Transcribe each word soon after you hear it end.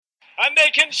and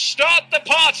they can start the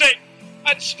party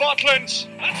at Spotland.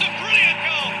 That's a brilliant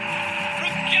goal from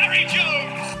Gary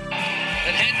Jones.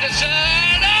 And Henderson,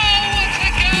 oh, what a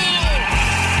goal!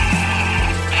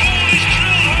 Goal is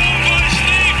drilled home by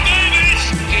Steve Davis.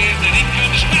 And then in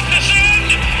comes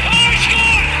Matheson. Oh, he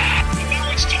scored! And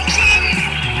now it's Thompson.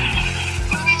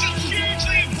 That is a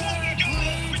hugely important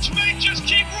goal, which may just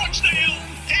keep Rochdale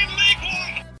in League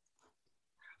One.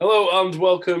 Hello and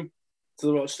welcome to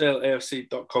the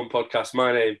RochdaleAFC.com podcast.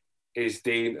 My name is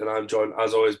Dean and I'm joined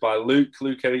as always by Luke.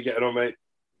 Luke, how are you getting on, mate?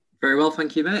 Very well,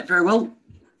 thank you, mate. Very well.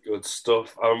 Good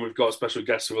stuff. And we've got a special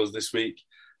guest with us this week.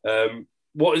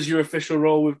 What is your official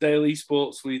role with Dale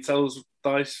Esports? Will you tell us,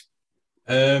 Dice?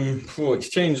 It's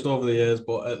changed over the years,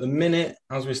 but at the minute,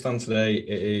 as we stand today,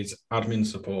 it is admin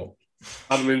support.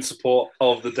 Admin support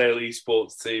of the Dale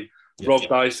Esports team. Yes. Rob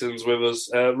Dyson's with us.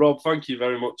 Rob, thank you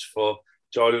very much for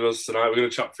joining us tonight. We're going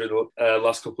to chat through the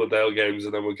last couple of Dale games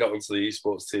and then we'll get onto the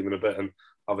esports team in a bit and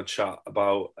have a chat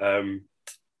about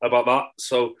that.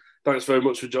 So thanks very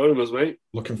much for joining us, mate.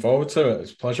 Looking forward to it.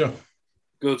 It's a pleasure.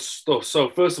 Good stuff. So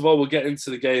first of all, we'll get into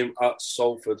the game at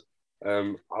Salford.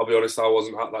 I'll be honest, I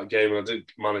wasn't at that game and I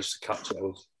didn't manage to catch it. I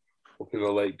was up in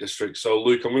the Lake District. So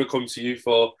Luke, I'm going to come to you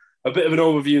for a bit of an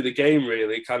overview of the game,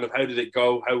 really. Kind of how did it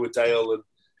go? How were Dale? And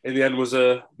in the end, was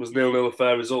 0-0 a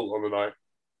fair result on the night?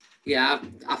 Yeah,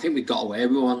 I think we got away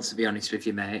with one, to be honest with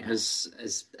you, mate. As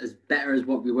better as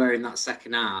what we were in that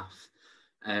second half,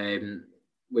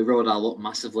 we rode our luck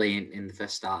massively in the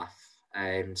first half.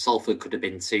 Salford could have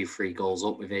been 2-3 goals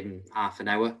up within half an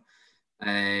hour.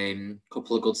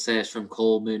 Couple of good saves from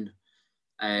Coleman.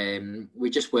 We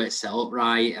just weren't set up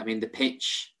right. I mean, the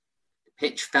pitch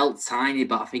felt tiny,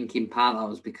 but I think in part that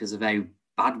was because of how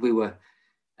bad we were.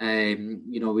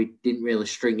 We didn't really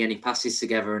string any passes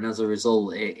together, and as a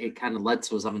result, it kind of led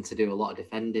to us having to do a lot of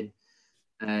defending.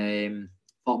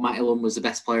 Thought Matt Ilham was the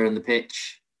best player on the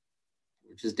pitch,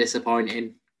 which is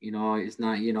disappointing. It's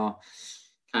not,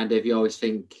 kind of, you always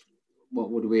think, what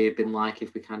would we have been like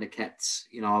if we kind of kept,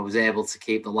 I was able to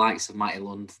keep the likes of Matty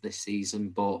Lund this season,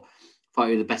 but I thought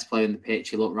he was the best player on the pitch.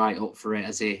 He looked right up for it,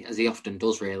 as he often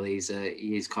does, really.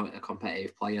 He is a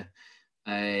competitive player.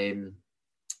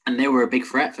 And they were a big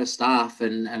threat for staff,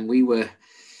 and we were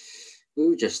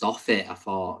just off it. I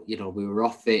thought, we were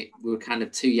off it. We were kind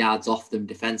of 2 yards off them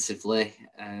defensively.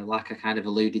 Like I kind of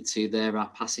alluded to there, our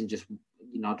passing just,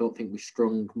 I don't think we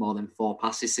strung more than 4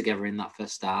 passes together in that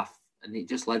first half. And it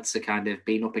just led to kind of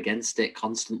being up against it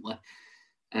constantly.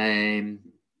 But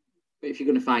if you're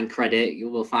going to find credit, you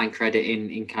will find credit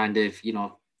in kind of,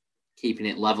 keeping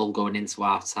it level going into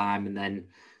half time and then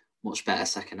much better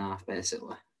second half,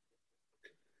 basically.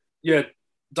 Yeah,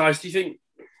 Dice, do you think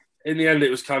in the end it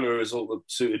was kind of a result that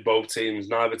suited both teams?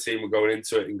 Neither team were going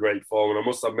into it in great form. And I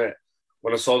must admit,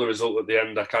 when I saw the result at the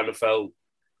end, I kind of felt,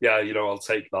 I'll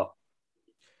take that.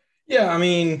 Yeah, I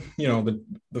mean,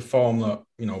 the form that,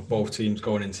 both teams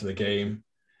going into the game,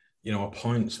 a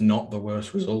point's not the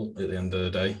worst result at the end of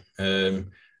the day.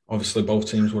 Obviously, both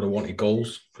teams would have wanted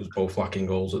goals because both lacking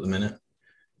goals at the minute.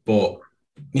 But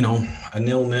a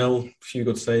 0-0, few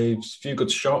good saves, few good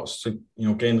shots to,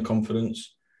 gain the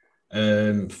confidence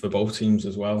for both teams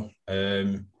as well.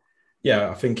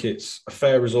 I think it's a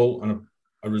fair result and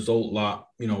a result that,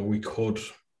 we could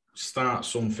start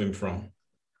something from.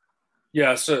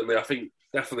 Yeah, certainly. I think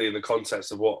definitely in the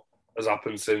context of what has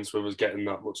happened since we was getting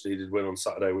that much needed win on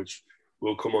Saturday, which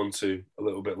we'll come on to a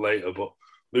little bit later. But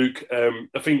Luke,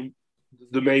 I think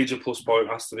the major plus point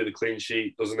has to be the clean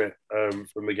sheet, doesn't it,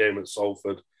 from the game at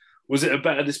Salford? Was it a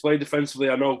better display defensively?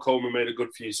 I know Coleman made a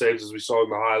good few saves, as we saw in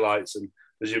the highlights, and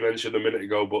as you mentioned a minute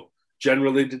ago, but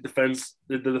generally, did the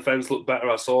defence look better?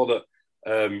 I saw that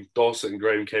Dorset and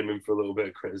Graham came in for a little bit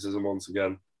of criticism once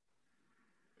again.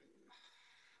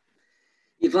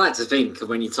 You'd like to think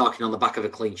when you're talking on the back of a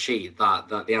clean sheet that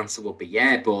the answer would be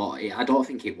yeah, but I don't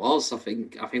think it was. I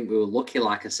think we were lucky,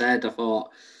 like I said. I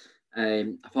thought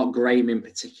Graham in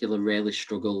particular really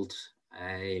struggled.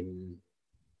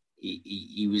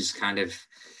 He was kind of,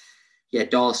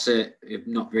 Dorset have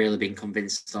not really been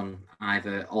convinced on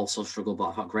either, also struggled, but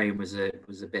I thought Graham was a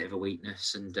bit of a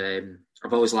weakness. And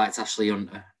I've always liked Ashley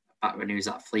Hunter back when he was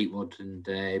at Fleetwood,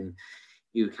 and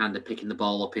you were kind of picking the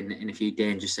ball up in a few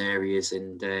dangerous areas,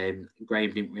 and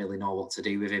Graham didn't really know what to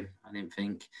do with him, I didn't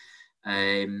think.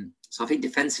 So I think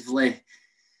defensively,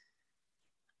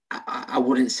 I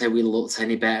wouldn't say we looked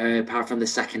any better, apart from the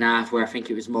second half, where I think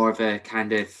it was more of a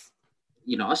kind of,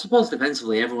 I suppose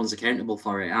defensively everyone's accountable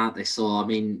for it, aren't they? So, I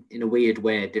mean, in a weird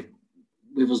way,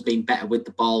 with us being better with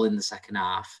the ball in the second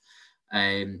half,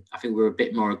 I think we were a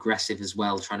bit more aggressive as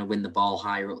well, trying to win the ball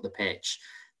higher up the pitch.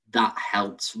 that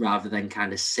helped rather than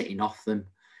kind of sitting off them.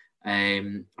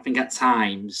 I think at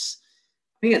times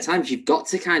you've got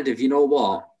to kind of,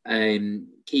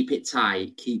 keep it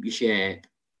tight, keep your shape,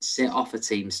 sit off a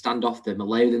team, stand off them,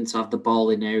 allow them to have the ball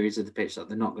in areas of the pitch that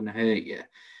they're not going to hurt you,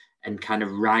 and kind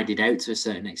of ride it out to a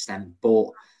certain extent. But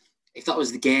if that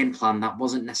was the game plan, that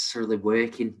wasn't necessarily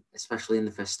working, especially in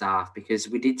the first half, because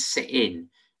we did sit in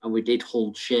and we did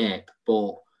hold shape,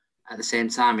 but at the same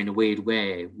time, in a weird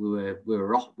way, we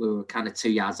were kind of 2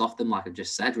 yards off them, like I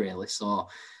just said, really. So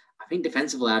I think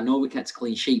defensively, I know we kept a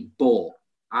clean sheet, but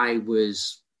I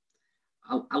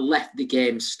left the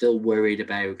game still worried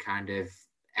about kind of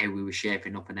how we were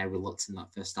shaping up and how we looked in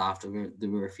that first half. There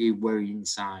were a few worrying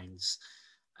signs.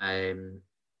 That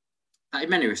in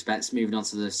many respects, moving on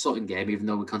to the Sutton game, even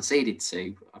though we conceded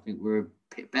 2, I think we were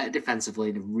a bit better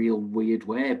defensively in a real weird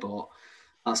way, but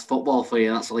that's football for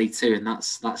you. That's League Two, and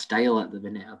that's Dale at the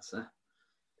minute, I'd say.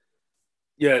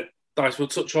 Yeah, Dice, we'll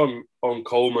touch on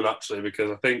Coleman, actually,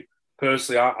 because I think,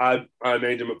 personally, I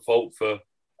made him at fault for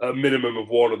a minimum of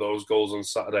one of those goals on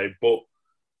Saturday. But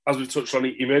as we touched on,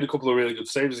 he made a couple of really good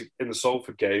saves in the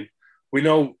Salford game. We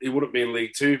know he wouldn't be in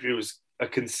League Two if he was a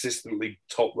consistently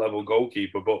top-level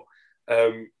goalkeeper, but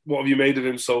what have you made of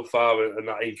him so far and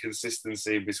that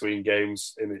inconsistency between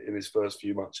games in his first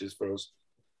few matches for us?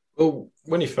 Well,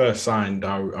 when he first signed,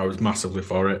 I was massively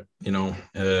for it. He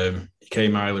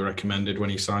came highly recommended when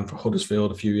he signed for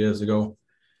Huddersfield a few years ago.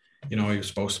 He was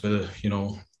supposed to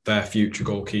be, their future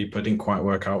goalkeeper. Didn't quite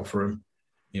work out for him.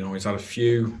 He's had a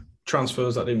few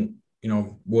transfers that didn't,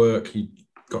 work. He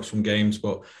got some games,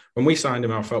 but when we signed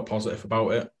him, I felt positive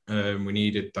about it. We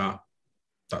needed that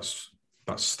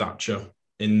stature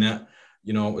in there.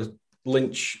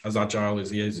 Lynch, as agile as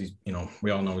he is,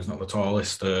 we all know he's not the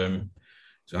tallest. And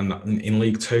in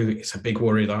League Two, it's a big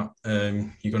worry that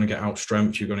you're going to get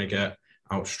outstrengthed, you're going to get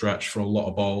outstretched for a lot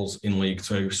of balls in League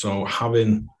Two. So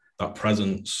having that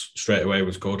presence straight away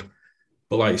was good.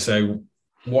 But like you say,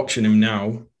 watching him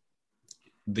now,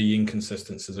 the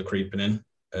inconsistencies are creeping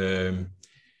in.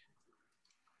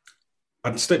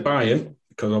 I'd stick by him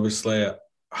because obviously,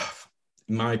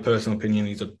 in my personal opinion,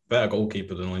 he's a better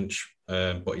goalkeeper than Lynch,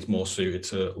 but he's more suited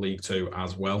to League Two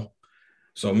as well.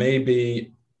 So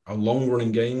maybe a long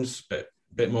running games,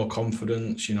 bit more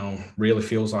confidence, really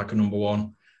feels like a number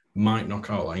one, might knock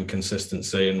out that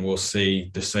inconsistency, and we'll see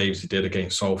the saves he did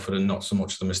against Salford and not so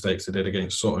much the mistakes he did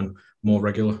against Sutton more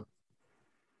regular.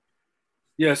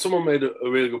 Yeah, someone made a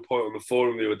really good point on the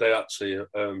forum the other day, actually.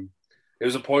 It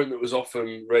was a point that was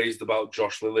often raised about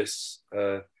Josh Lillis,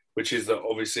 which is that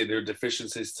obviously there are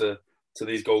deficiencies to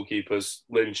these goalkeepers,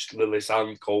 Lynch, Lillis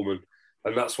and Coleman,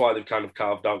 and that's why they've kind of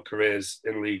carved out careers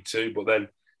in League Two. But then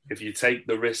if you take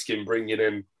the risk in bringing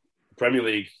in a Premier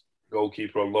League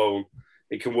goalkeeper on loan,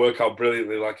 it can work out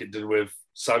brilliantly like it did with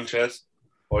Sanchez,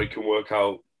 or it can work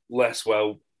out less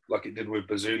well like it did with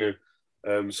Bazunu.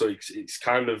 So it's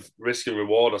kind of risk and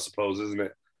reward, I suppose, isn't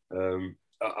it?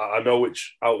 I know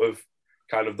which out of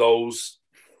kind of those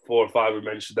 4 or 5 we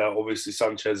mentioned there, obviously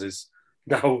Sanchez is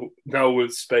now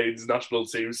with Spain's national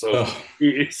team, so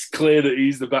it's clear that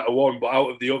he's the better one. But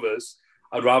out of the others,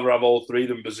 I'd rather have all 3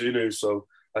 than Bazunu. So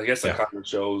I guess that kind of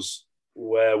shows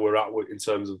where we're at in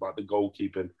terms of like the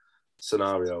goalkeeping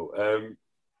scenario.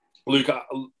 Luke,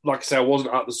 like I say, I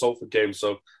wasn't at the Salford game,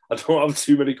 so I don't have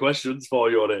too many questions for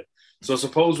you on it. So I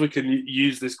suppose we can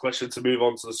use this question to move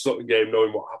on to the Sutton game,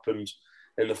 knowing what happened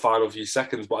in the final few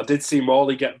seconds. But I did see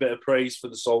Morley get a bit of praise for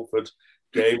the Salford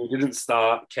game. He didn't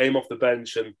start, came off the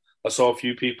bench, and I saw a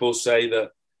few people say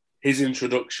that his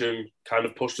introduction kind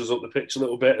of pushed us up the pitch a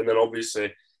little bit. And then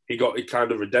obviously he got a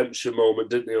kind of redemption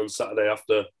moment, didn't he, on Saturday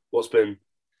after what's been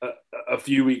a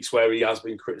few weeks where he has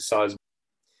been criticised.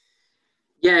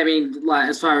 Yeah, I mean, like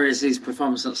as far as his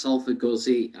performance at Salford goes,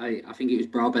 I think it was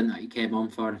Broadbent that he came on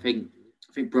for, and I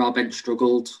think Broadbent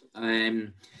struggled.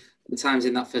 The times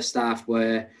in that first half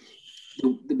where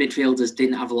the midfielders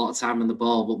didn't have a lot of time on the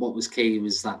ball, but what was key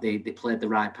was that they played the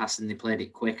right pass and they played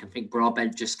it quick. I think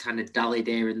Broadbent just kind of dallied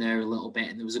here and there a little bit,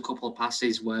 and there was a couple of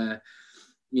passes where,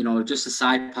 just a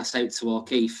side pass out to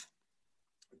O'Keefe,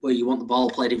 where you want the ball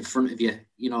played in front of you,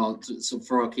 so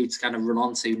for O'Keefe to kind of run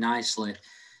onto nicely.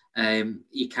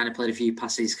 He kind of played a few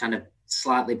passes kind of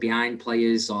slightly behind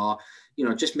players or,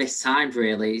 just mistimed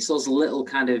really. It's those little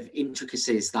kind of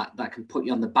intricacies that can put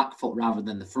you on the back foot rather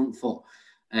than the front foot.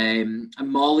 And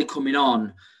Morley coming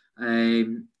on,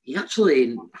 he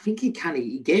actually, I think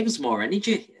he gave us more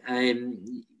energy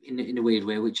in a weird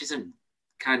way, which isn't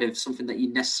kind of something that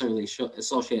you necessarily should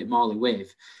associate Morley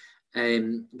with.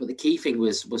 But the key thing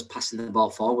was passing the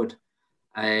ball forward.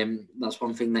 That's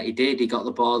one thing that he did. He got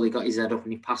the ball, he got his head up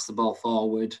and he passed the ball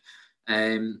forward.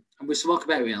 And we spoke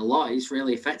about it a lot. It's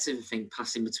really effective, I think,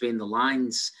 passing between the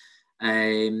lines.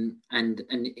 And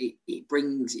it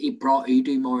brought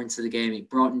Udu more into the game. It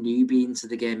brought Newbie into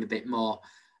the game a bit more.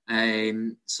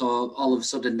 So all of a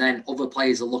sudden, then other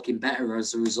players are looking better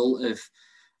as a result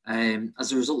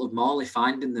of Morley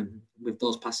finding them with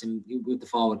the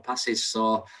forward passes.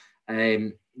 So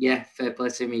fair play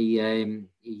to him.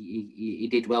 He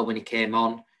did well when he came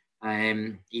on.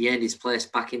 He earned his place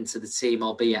back into the team,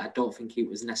 albeit I don't think it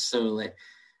was necessarily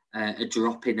a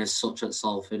drop-in as such at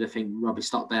Salford. I think Robbie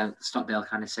Stockdale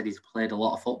kind of said he's played a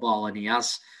lot of football, and he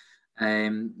has.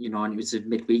 And it was a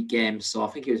midweek game, so I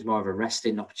think it was more of a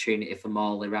resting opportunity for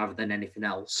Morley rather than anything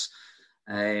else.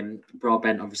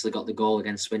 Broadbent obviously got the goal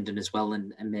against Swindon as well,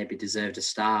 and maybe deserved a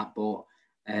start. But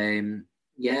and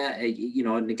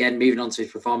again, moving on to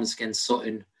his performance against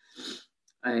Sutton,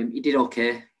 he did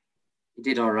okay. He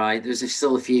did all right. There's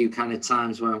still a few kind of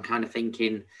times where I'm kind of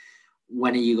thinking,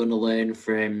 when are you going to learn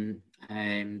from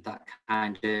that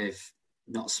kind of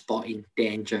not spotting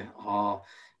danger or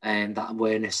that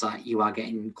awareness that you are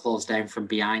getting closed down from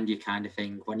behind you kind of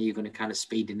thing? When are you going to kind of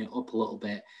speeding it up a little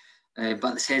bit? But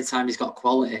at the same time, he's got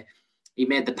quality. He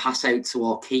made the pass out to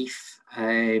O'Keefe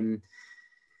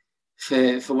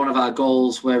for one of our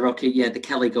goals where the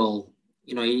Kelly goal.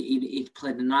 He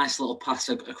played a nice little pass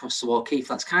across to O'Keefe.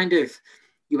 That's kind of,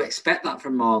 you expect that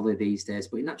from Morley these days,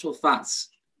 but in actual fact,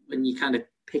 when you kind of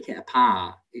pick it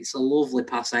apart, it's a lovely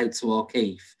pass out to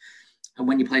O'Keefe. And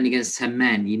when you're playing against 10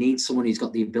 men, you need someone who's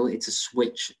got the ability to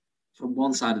switch from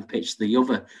one side of the pitch to the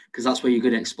other, because that's where you're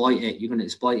going to exploit it. You're going to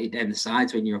exploit it down the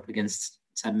sides when you're up against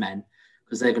 10 men,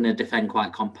 because they're going to defend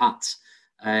quite compact.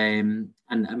 And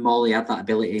Morley had that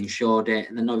ability and showed it.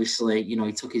 And then obviously,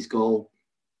 he took his goal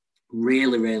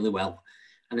really, really well.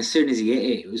 And as soon as he hit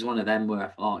it, it was one of them where I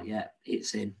thought, yeah,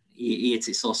 it's in. He hit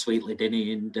it so sweetly, didn't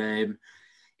he? And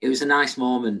it was a nice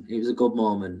moment. It was a good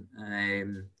moment.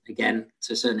 Again,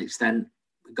 to a certain extent,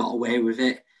 we got away with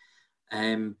it.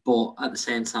 But at the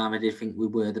same time, I did think we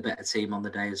were the better team on the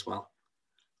day as well.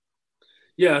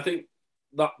 Yeah, I think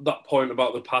that point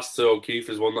about the pass to O'Keefe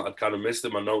is one that I'd kind of missed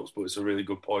in my notes, but it's a really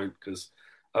good point, because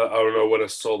I don't know, when I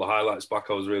saw the highlights back,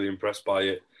 I was really impressed by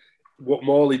it. What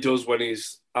Morley does when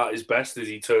he's at his best is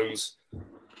he turns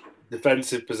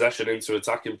defensive possession into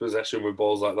attacking possession with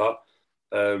balls like that.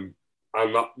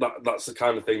 And that's the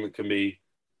kind of thing that can be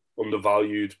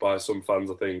undervalued by some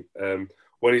fans, I think.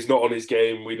 When he's not on his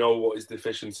game, we know what his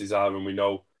deficiencies are and we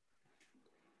know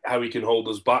how he can hold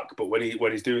us back. But when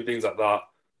he's doing things like that,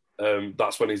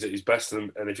 that's when he's at his best.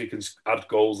 And if he can add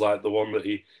goals like the one that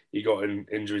he got in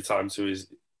injury time to his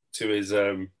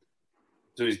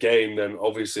game, then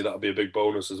obviously that'll be a big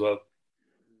bonus as well.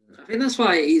 I think that's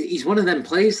why he's one of them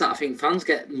players that I think fans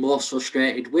get most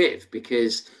frustrated with,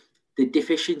 because the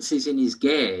deficiencies in his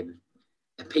game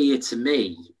appear to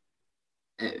me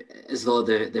as though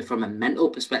they're from a mental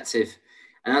perspective.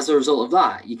 And as a result of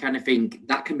that, you kind of think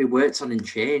that can be worked on and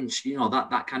changed,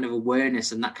 that kind of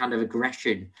awareness and that kind of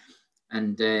aggression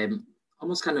and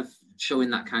almost kind of showing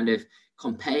that kind of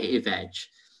competitive edge.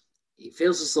 It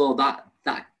feels as though that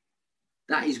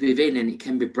is within and it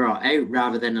can be brought out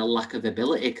rather than a lack of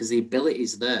ability, because the ability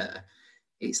is there.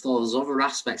 It's those other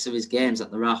aspects of his games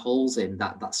that there are holes in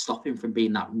that stop him from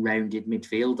being that rounded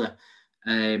midfielder.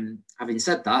 Having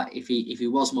said that, if he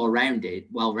was more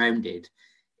well-rounded,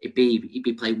 he'd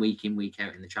be playing week in, week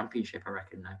out in the Championship, I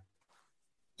reckon now.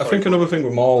 I think another thing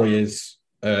with Morley is,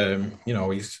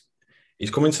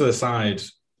 he's coming to the side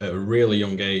at a really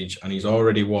young age, and he's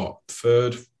already,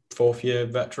 third, fourth year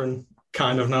veteran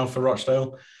kind of now for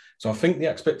Rochdale. So I think the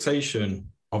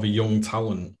expectation of a young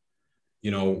talent,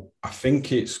 I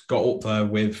think it's got up there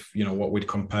with, what we'd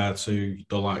compare to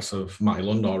the likes of Matty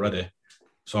Lund already.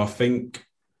 So I think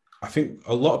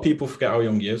a lot of people forget how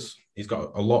young he is. He's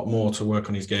got a lot more to work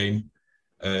on his game.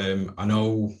 I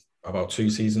know about 2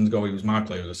 seasons ago, he was my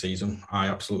player of the season. I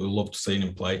absolutely loved seeing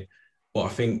him play. But I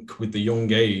think with the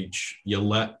young age, you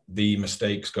let the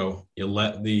mistakes go. You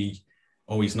let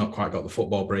he's not quite got the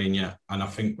football brain yet. And I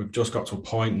think we've just got to a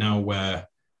point now where,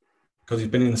 because he's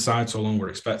been in the side so long, we're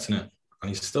expecting it. And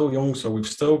he's still young, so we've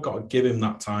still got to give him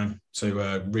that time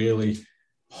to really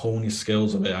hone his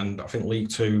skills a bit. And I think League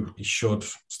Two, he should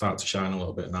start to shine a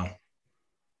little bit now.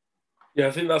 Yeah,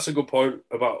 I think that's a good point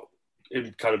about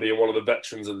him kind of being one of the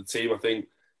veterans of the team. I think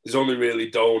there's only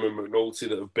really Doan and McNulty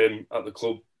that have been at the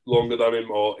club longer than him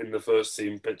or in the first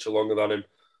team picture longer than him.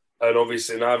 And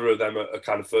obviously neither of them are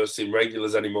kind of first team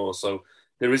regulars anymore. So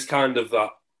there is kind of that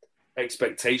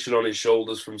expectation on his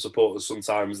shoulders from supporters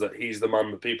sometimes that he's the man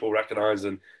that people recognise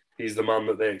and he's the man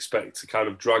that they expect to kind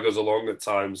of drag us along at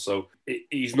times. So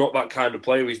he's not that kind of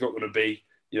player. He's not going to be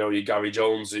your Gary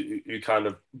Jones who kind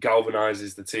of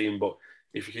galvanises the team. But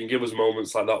if you can give us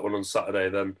moments like that one on Saturday,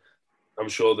 then I'm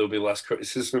sure there'll be less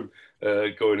criticism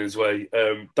going his way.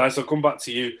 Dice, I'll come back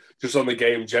to you just on the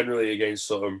game generally against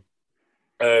Sutton.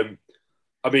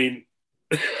 I mean,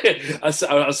 I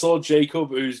saw Jacob,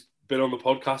 who's been on the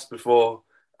podcast before,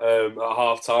 at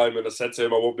half time, and I said to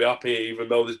him, I won't be happy, even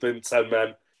though there's been 10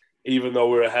 men, even though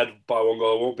we're ahead by 1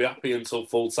 goal, I won't be happy until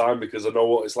full time because I know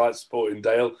what it's like supporting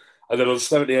Dale. And then on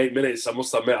 78 minutes, I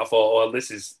must admit, I thought, well,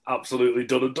 this is absolutely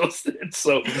done and dusted.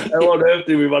 So how on earth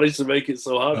did we manage to make it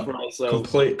so hard for ourselves?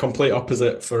 Complete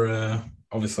opposite for,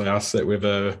 obviously, I sit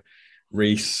with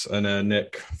Reese and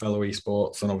Nick, fellow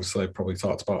esports, and obviously probably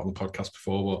talked about it on the podcast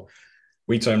before, but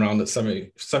we turned around at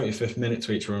 75th minute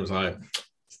to each other and was like,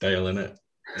 it's Dale, innit?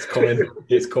 It's coming,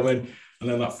 it's coming. And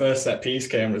then that first set piece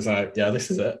came and it was like, yeah,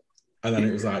 this is it. And then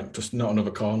it was like, just not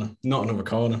another corner.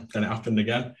 Then it happened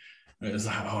again. And it was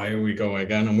like, oh, here we go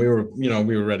again. And we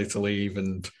were ready to leave.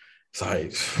 And it's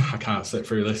like, I can't sit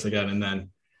through this again. And then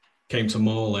came to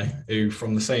Morley, who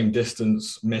from the same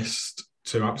distance missed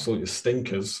 2 absolute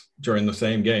stinkers during the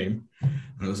same game.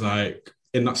 And it was like,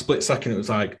 in that split second, it was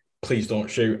like, please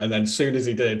don't shoot. And then as soon as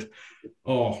he did,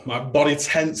 oh, my body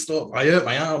tensed up. I hurt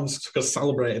my arms because I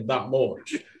celebrated that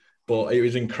much. But it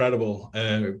was incredible.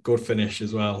 Good finish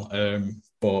as well.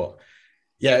 But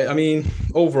yeah, I mean,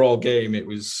 overall game, it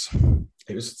was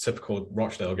a typical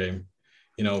Rochdale game.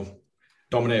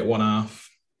 Dominate one half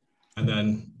and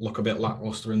then look a bit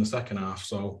lackluster in the second half.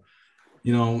 So,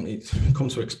 it's come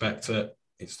to expect it.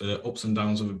 It's the ups and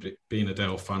downs of being a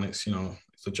Dale fan. It's,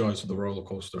 it's the joys of the roller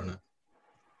coaster, isn't it?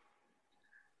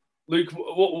 Luke,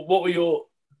 what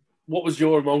was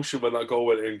your emotion when that goal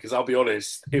went in? Because I'll be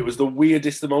honest, it was the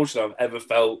weirdest emotion I've ever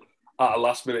felt at a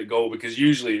last-minute goal, because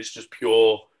usually it's just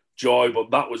pure joy,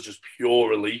 but that was just pure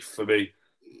relief for me.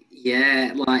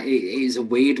 Yeah, like it is a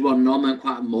weird one. Normally I'm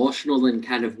quite emotional and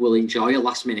kind of will enjoy a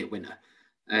last-minute winner,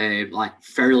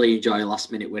 thoroughly enjoy a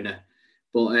last-minute winner.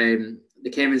 But they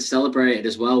came and celebrated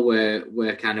as well,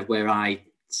 where kind of where I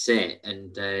sit,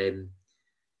 and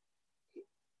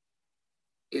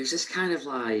it was just kind of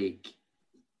like,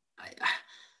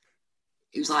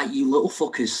 it was like, you little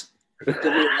fuckers.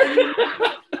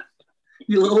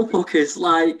 You little fuckers.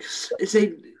 Like, it's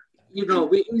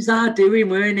it was our doing,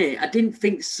 weren't it? I didn't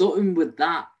think Sutton was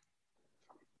that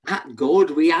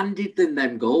good. We handed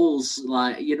them goals.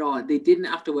 Like, they didn't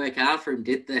have to work hard for them,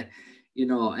 did they?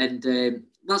 And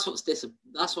that's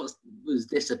what was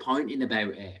disappointing about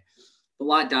it. But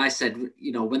like Di said,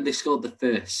 when they scored the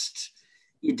first,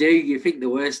 you think the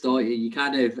worst, don't you?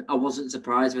 I wasn't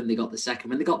surprised when they got the second.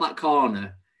 When they got that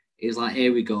corner, it was like,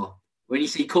 here we go. When you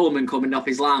see Coleman coming off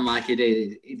his line like he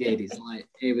did, it's like,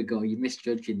 here we go, you're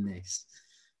misjudging this.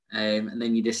 And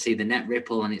then you just see the net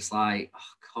ripple and it's like, oh,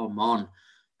 come on.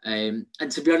 And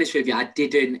to be honest with you, I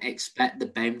didn't expect the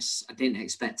bounce. I didn't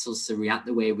expect us to react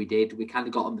the way we did. We kind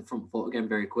of got on the front foot again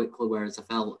very quickly, whereas I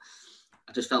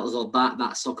just felt as though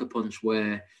that sucker punch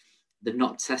where they've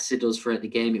not tested us throughout the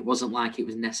game. It wasn't like it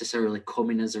was necessarily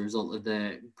coming as a result of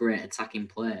the great attacking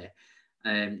play.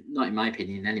 Not in my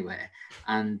opinion anyway.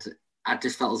 And I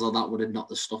just felt as though that would have knocked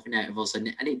the stuffing out of us. And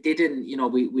it didn't,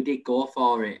 we did go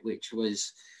for it, which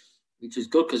was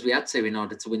good because we had to in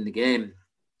order to win the game.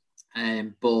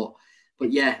 But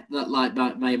yeah, that like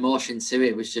my emotion to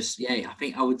it was just, yeah, I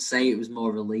think I would say it was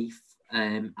more relief.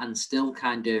 And still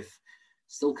kind of,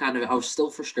 I was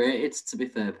still frustrated, to be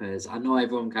fair, Piers. I know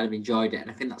everyone kind of enjoyed it, and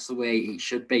I think that's the way it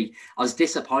should be. I was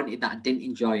disappointed that I didn't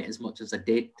enjoy it as much as I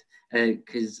did,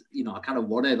 because, I kind of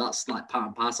want to. That's like part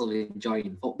and parcel of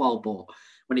enjoying football, but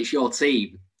when it's your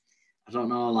team, I don't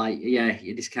know,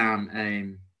 you just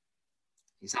can't.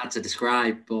 It's hard to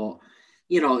describe, but,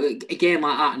 a game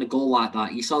like that and a goal like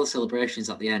that, you saw the celebrations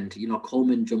at the end,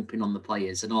 Coleman jumping on the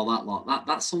players and all that lot.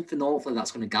 That's something, hopefully,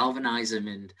 that's going to galvanise them.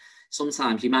 And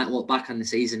sometimes you might look back on the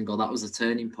season and go, that was a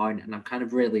turning point, and I'm kind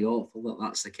of really hopeful that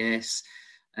that's the case.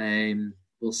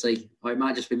 We'll see. Or it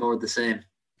might just be more of the same.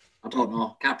 I don't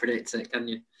know. Can't predict it, can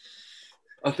you?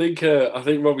 I think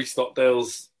Robbie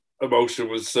Stockdale's emotion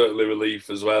was certainly relief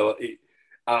as well.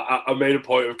 I made a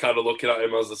point of kind of looking at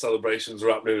him as the celebrations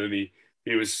were happening, and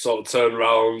he was sort of turned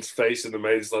around, facing the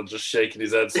main stand, just shaking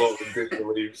his head, sort of in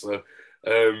disbelief. So,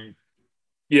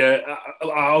 yeah,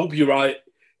 I hope you're right.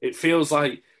 It feels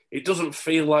like, it doesn't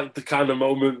feel like the kind of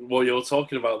moment what you're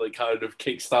talking about that kind of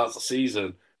kickstarts the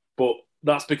season. But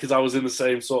that's because I was in the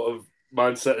same sort of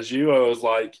mindset as you. I was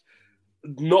like,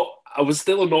 I was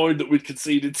still annoyed that we'd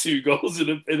conceded 2 goals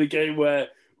in a game where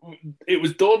it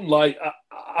was done. Like,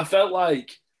 I felt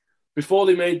like before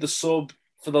they made the sub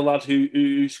for the lad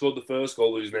who scored the first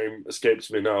goal, whose name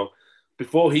escapes me now,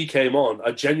 before he came on,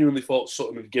 I genuinely thought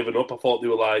Sutton had given up. I thought they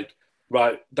were like,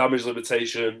 right, damage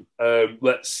limitation.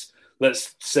 Let's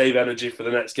save energy for the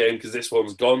next game because this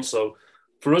one's gone. So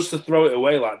for us to throw it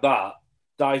away like that,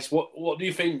 Dice, what do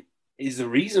you think is the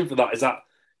reason for that? Is that,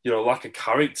 lack of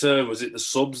character? Was it the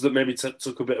subs that maybe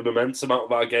took a bit of momentum out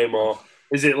of our game? Or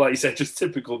is it, like you said, just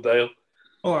typical Dale?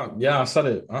 Oh, yeah, I said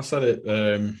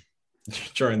it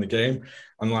during the game.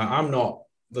 And I'm not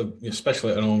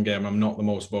especially at an home game, I'm not the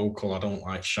most vocal. I don't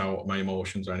shout my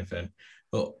emotions or anything.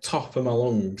 But top of my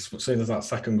lungs, as soon as that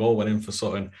second goal went in for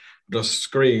Sutton, I just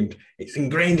screamed, "It's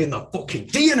ingrained in the fucking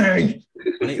DNA!"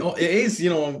 And it is,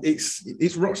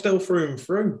 it's Rochdale through and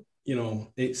through.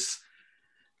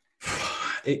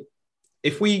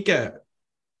 If we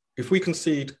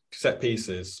concede set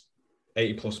pieces,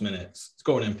 80 plus minutes, it's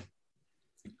going in.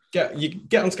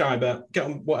 Get on Sky Bet, get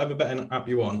on whatever betting app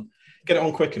you want, get it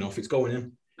on quick enough, it's going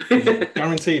in.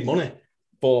 Guaranteed money.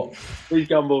 But please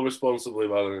gamble responsibly,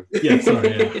 by the way. Yeah, sorry.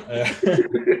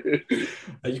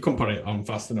 Yeah. You couldn't put it on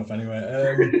fast enough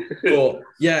anyway. But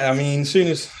yeah, I mean, soon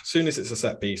as it's a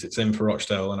set piece, it's in for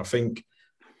Rochdale, and I think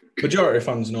majority of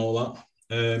fans know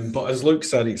that. But as Luke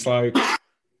said, it's like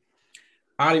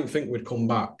I didn't think we'd come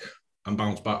back and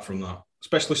bounce back from that,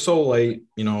 especially so late.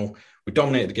 We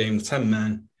dominated the game, the 10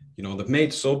 men. They've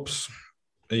made subs.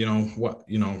 Be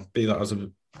that as a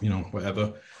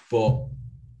whatever, but.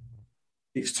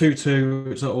 It's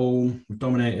 2-2, it's at home, we've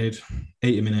dominated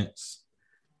 80 minutes.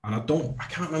 And I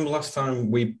can't remember last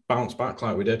time we bounced back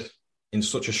like we did in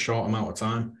such a short amount of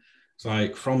time. It's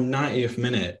like from 90th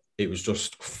minute, it was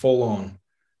just full on,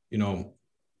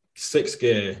 sixth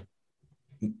gear,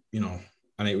 and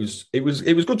it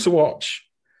was good to watch.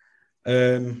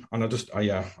 And I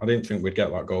didn't think we'd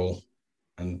get that goal.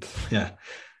 And yeah,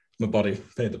 my body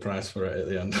paid the price for it at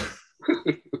the end.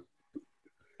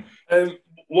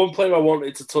 One player I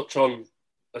wanted to touch on,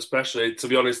 especially, to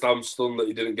be honest, I'm stunned that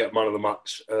he didn't get man of the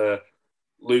match.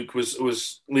 Luke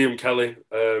was Liam Kelly,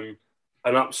 an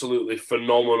absolutely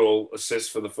phenomenal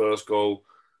assist for the first goal.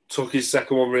 Took his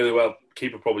second one really well.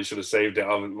 Keeper probably should have saved it.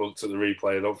 I haven't looked at the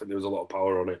replay. I don't think there was a lot of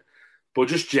power on it. But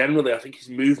just generally, I think his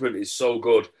movement is so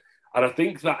good. And I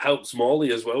think that helps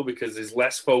Morley as well because there's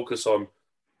less focus on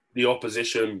the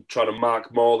opposition trying to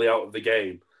mark Morley out of the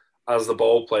game as the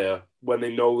ball player when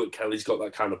they know that Kelly's got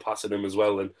that kind of pass in him as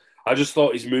well. And I just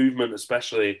thought his movement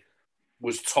especially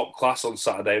was top class on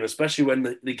Saturday, and especially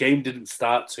when the game didn't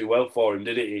start too well for him,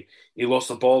 did it? He lost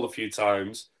the ball a few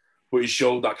times, but he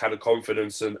showed that kind of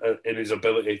confidence and in his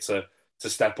ability to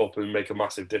step up and make a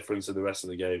massive difference in the rest of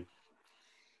the game.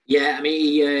 Yeah, I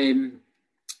mean,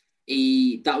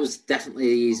 that was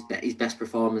definitely his best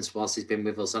performance whilst he's been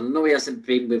with us. I know he hasn't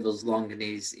been with us long and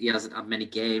he hasn't had many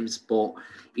games, but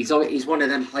he's one of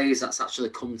them players that's actually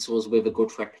come to us with a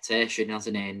good reputation,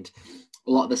 hasn't he? And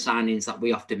a lot of the signings that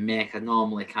we often make are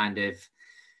normally kind of,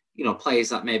 players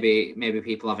that maybe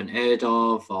people haven't heard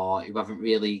of or who haven't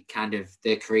really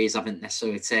their careers haven't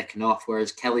necessarily taken off.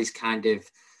 Whereas Kelly's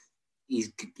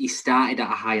he started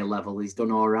at a higher level. He's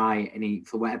done all right, and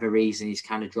for whatever reason he's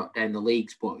kind of dropped down the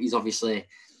leagues. But he's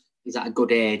at a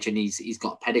good age, and he's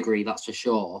got pedigree, that's for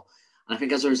sure. And I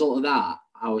think as a result of that,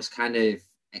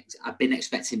 I've been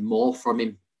expecting more from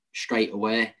him straight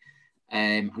away,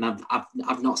 and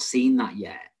I've not seen that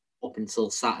yet up until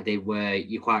Saturday, where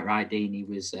you're quite right, Dean. He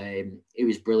was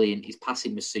brilliant. His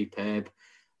passing was superb.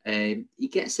 He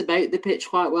gets about the pitch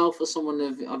quite well for someone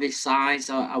of his size,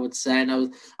 I would say. And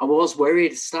I was worried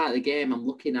at the start of the game. I'm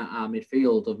looking at our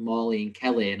midfield of Morley and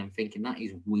Kelly, and I'm thinking that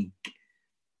is weak.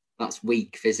 That's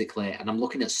weak physically. And I'm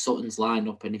looking at Sutton's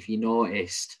lineup, and if you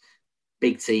noticed,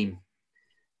 big team.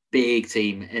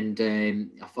 And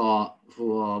I thought,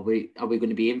 are we going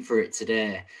to be in for it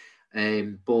today?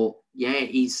 But yeah,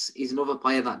 he's another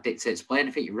player that dictates play. And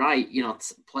I think you're right.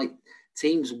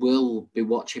 Teams will be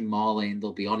watching Morley and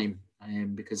they'll be on him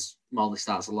because Morley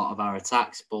starts a lot of our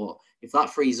attacks. But if that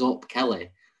frees up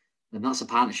Kelly, then that's a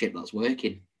partnership that's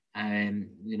working. I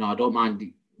don't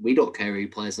mind. We don't care who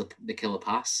plays the killer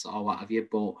pass or what have you,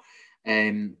 but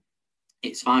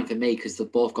it's fine for me because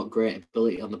they've both got great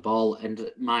ability on the ball.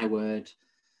 And my word,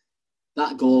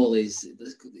 that goal it's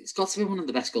got to be one of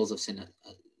the best goals I've seen at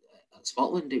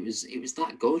Scotland. It was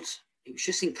that good. It was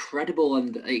just incredible.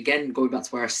 And again, going back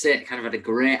to where I sit, kind of had a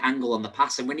great angle on the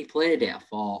pass. And when he played it, I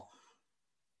thought,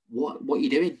 what are you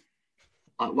doing?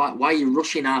 Like, why are you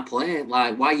rushing our play?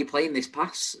 Like, why are you playing this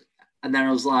pass? And then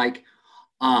I was like,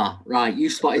 right,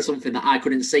 you spotted something that I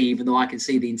couldn't see, even though I can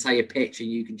see the entire pitch and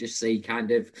you can just see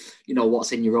kind of,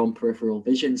 what's in your own peripheral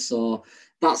vision. So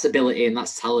that's ability and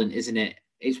that's talent, isn't it?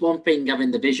 It's one thing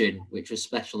having the vision, which was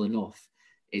special enough.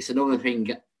 It's another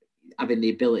thing having the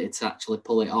ability to actually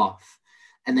pull it off.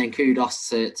 And then kudos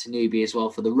to Newby as well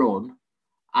for the run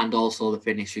and also the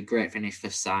finish. A great finish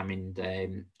first time. And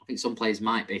I think some players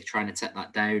might be trying to take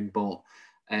that down, but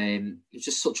it's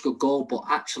just such a good goal. But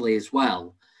actually as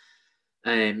well,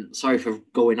 sorry for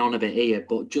going on a bit here,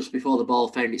 but just before the ball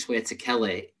found its way to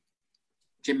Kelly,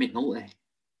 Jim McNulty,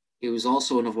 he was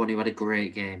also another one who had a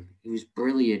great game. He was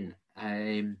brilliant.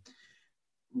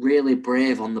 Really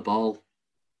brave on the ball.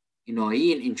 You know,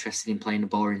 he ain't interested in playing the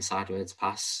boring sideways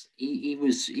pass. He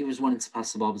was wanting to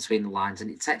pass the ball between the lines,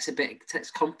 and it takes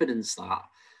confidence that,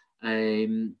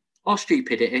 or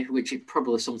stupidity, which it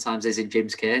probably sometimes is in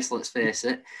Jim's case. Let's face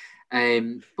it.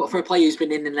 But for a player who's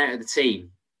been in and out of the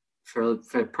team for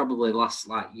probably the last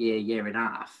year and a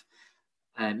half,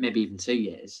 maybe even 2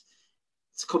 years,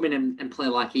 to come in and play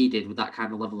like he did with that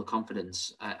kind of level of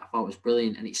confidence, I thought was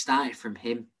brilliant. And it started from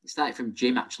him. It started from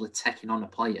Jim actually taking on a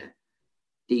player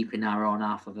deep in our own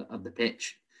half of the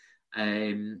pitch.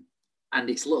 And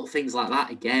it's little things like that,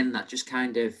 again, that just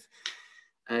kind of...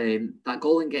 that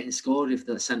goal ain't getting scored if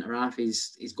the centre-half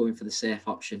is going for the safe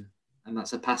option. And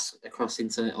that's a pass across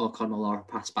into O'Connell or a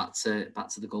pass back to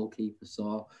the goalkeeper.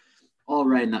 So all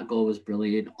round, that goal was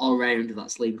brilliant. All round,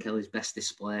 that's Liam Kelly's best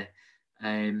display.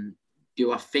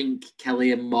 Do I think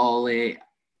Kelly and Morley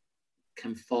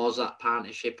can force that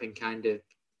partnership and kind of,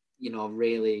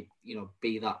 really,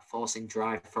 be that forcing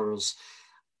drive for us?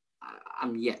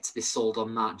 I'm yet to be sold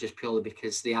on that, just purely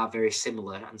because they are very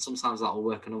similar. And sometimes that'll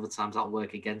work and other times that'll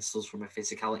work against us from a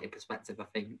physicality perspective, I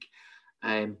think.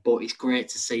 But it's great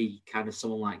to see kind of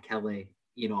someone like Kelly,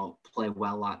 play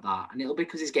well like that. And it'll be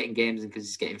because he's getting games and because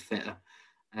he's getting fitter.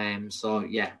 So,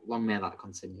 yeah, long may that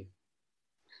continue.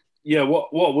 Yeah, what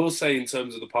I will say in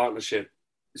terms of the partnership,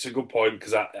 it's a good point,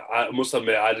 because I must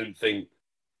admit I didn't think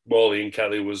Morley and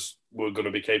Kelly were going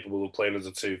to be capable of playing as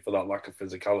a two for that lack of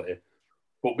physicality.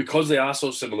 But because they are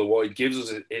so similar, what it gives us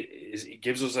is it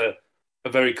gives us a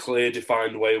very clear,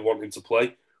 defined way of wanting to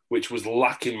play, which was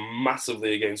lacking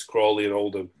massively against Crawley and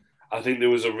Oldham. I think there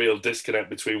was a real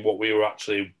disconnect between what we were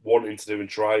actually wanting to do and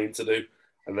trying to do.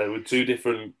 And there were two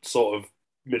different sort of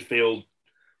midfield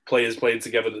players playing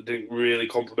together that didn't really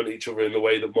complement each other in the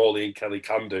way that Morley and Kelly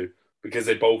can do, because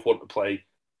they both want to play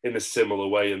in a similar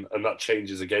way, and that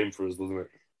changes the game for us, doesn't it?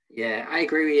 Yeah, I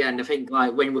agree with you. And I think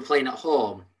when we're playing at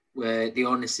home, where the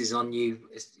onus is on you,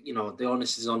 the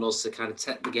onus is on us to kind of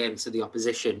take the game to the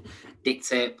opposition,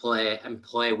 dictate play and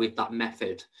play with that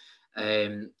method.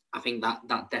 I think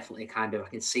that definitely kind of, I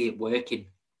can see it working.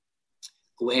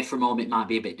 Away from home, it might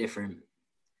be a bit different,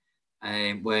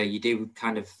 where you do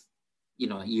kind of,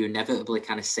 you inevitably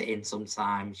kind of sit in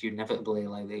sometimes, you inevitably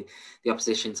allow the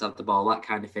opposition to have the ball, that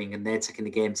kind of thing, and they're taking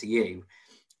the game to you.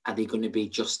 Are they going to be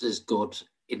just as good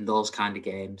in those kind of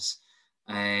games?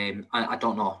 I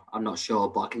don't know. I'm not sure,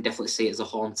 but I can definitely see it as a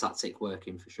home tactic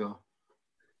working for sure.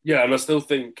 Yeah, and I still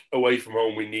think away from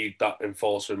home, we need that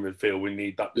enforcer in midfield. We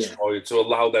need that destroyer to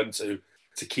allow them to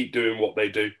keep doing what they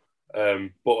do. But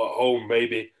at home,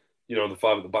 maybe, the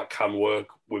five at the back can work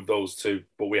with those two,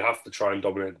 but we have to try and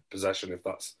dominate possession if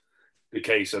that's the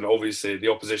case. And obviously, the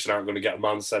opposition aren't going to get a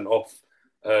man sent off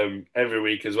every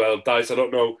week as well. Dice, I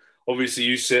don't know. Obviously,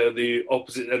 you sit at the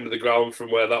opposite end of the ground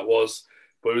from where that was,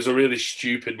 but it was a really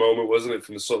stupid moment, wasn't it,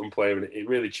 from the Sutton player, and it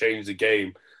really changed the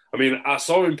game. I mean, I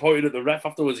saw him pointing at the ref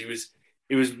afterwards.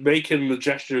 He was making the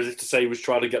gesture as if to say he was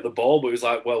trying to get the ball, but he was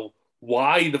like, well,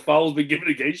 why? The foul's been given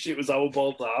against you. It was our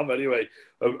ball to have anyway.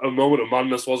 A moment of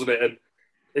madness, wasn't it?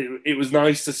 And it was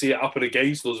nice to see it happen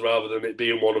against us rather than it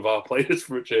being one of our players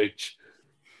for a change.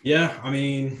 Yeah, I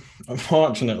mean,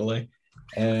 unfortunately,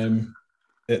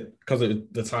 because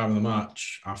at the time of the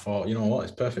match, I thought, you know what,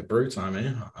 it's perfect brew time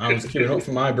here. I was queuing up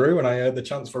for my brew and I heard the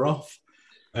chants for off.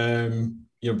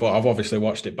 But I've obviously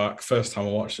watched it back. First time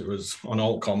I watched it was on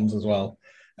alt comms as well.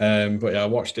 But yeah, I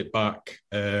watched it back.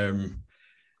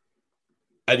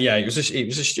 And yeah, it was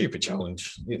a stupid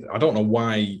challenge. I don't know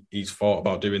why he's thought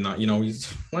about doing that.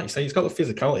 He's, like you say, he's got the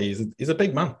physicality. He's a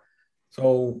big man,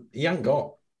 so he ain't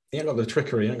got the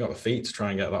trickery. He ain't got the feet to try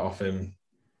and get that off him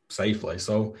safely.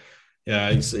 So yeah,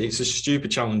 it's a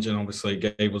stupid challenge, and obviously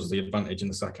it gave us the advantage in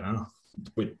the second half,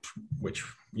 which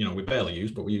we barely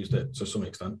used, but we used it to some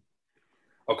extent.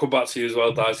 I'll come back to you as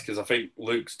well, Dice, because I think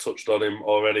Luke's touched on him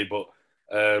already, but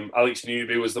Alex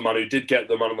Newby was the man who did get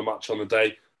the man of the match on the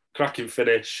day. Cracking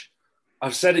finish.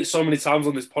 I've said it so many times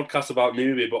on this podcast about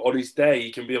Newby, but on his day, he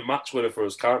can be a match winner for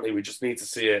us, can't he? We just need to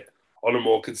see it on a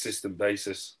more consistent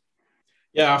basis.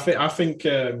 Yeah, I think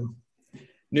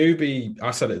Newby,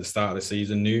 I said at the start of the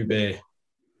season, Newby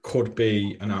could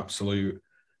be an absolute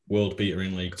world beater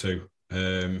in League Two.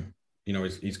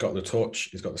 He's got the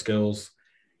touch, he's got the skills,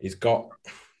 he's got...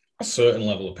 a certain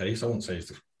level of pace. I wouldn't say he's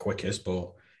the quickest,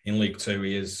 but in League Two,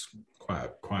 he is quite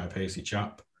a pacey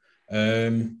chap.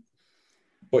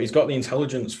 But he's got the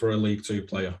intelligence for a League Two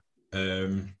player.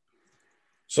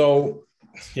 So,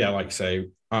 yeah, like I say,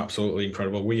 absolutely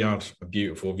incredible. We had a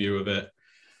beautiful view of it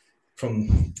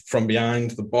from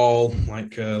behind the ball,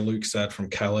 like Luke said, from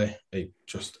Kelly. It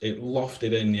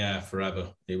lofted in the air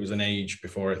forever. It was an age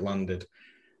before it landed.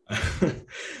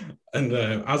 And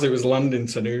as it was landing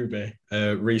to Nubi,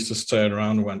 Reece just turned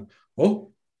around and went,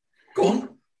 "Oh, go on,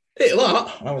 hit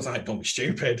that." I was like, "Don't be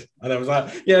stupid." And I was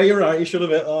like, "Yeah, you're right, you should have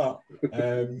hit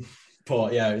that."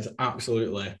 But yeah, it's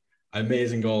absolutely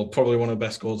amazing goal. Probably one of the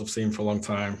best goals I've seen for a long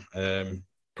time.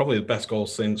 Probably the best goal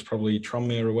since probably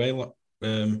Tranmere away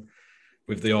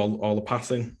with all the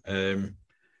passing.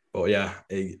 But yeah,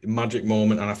 a magic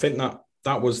moment. And I think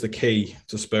that was the key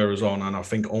to spur us on. And I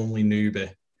think only Nubi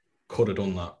could have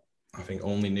done that. I think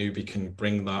only Nubi can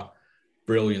bring that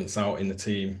brilliance out in the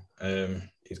team.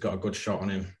 He's got a good shot on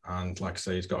him. And like I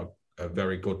say, he's got a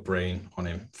very good brain on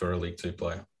him for a League Two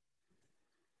player.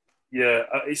 Yeah,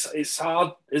 it's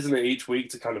hard, isn't it, each week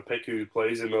to kind of pick who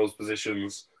plays in those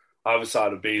positions either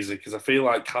side of Beasley, because I feel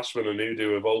like Cashman and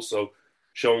Nudu have also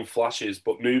shown flashes,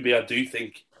 but Nubi, I do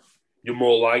think you're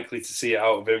more likely to see it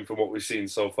out of him from what we've seen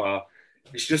so far.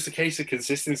 It's just a case of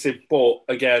consistency, but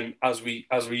again, as we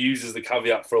use as the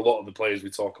caveat for a lot of the players we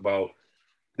talk about,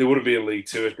 they wouldn't be in League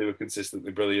Two if they were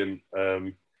consistently brilliant.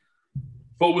 But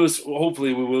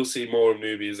hopefully we will see more of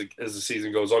Nubi as the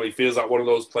season goes on. He feels like one of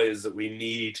those players that we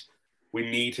need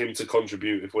him to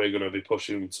contribute if we're going to be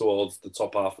pushing towards the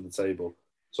top half of the table.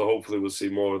 So hopefully we'll see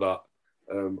more of that.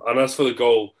 And as for the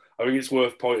goal, I think it's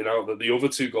worth pointing out that the other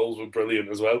two goals were brilliant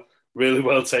as well. Really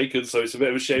well taken. So it's a bit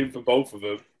of a shame for both of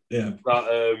them. Yeah.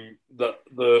 That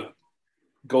the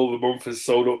goal of the month is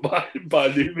sewn up by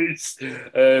Nubi's.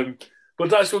 But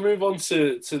Dash, we'll move on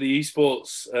to the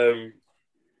esports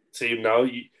team now.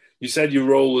 You said your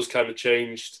role has kind of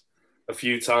changed a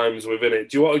few times within it.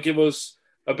 Do you want to give us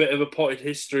a bit of a potted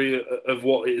history of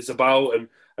what it is about,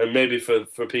 and maybe for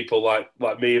people like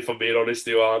me, if I'm being honest,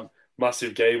 who aren't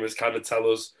massive gamers, kind of tell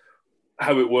us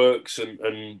how it works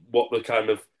and what the kind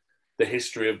of the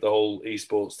history of the whole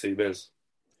esports team is?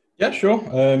 Yeah, sure.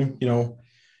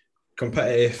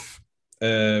 Competitive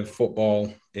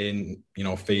football in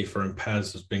FIFA and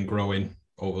PES has been growing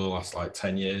over the last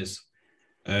 10 years.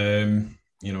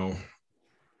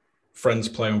 Friends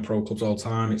play on pro clubs all the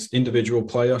time. It's individual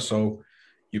player, so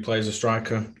you play as a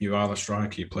striker, you are the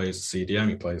striker, you play as a CDM,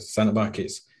 you play as a centre back.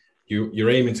 It's you're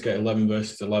aiming to get 11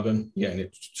 versus 11, getting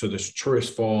it to the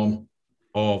truest form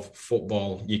of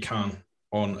football you can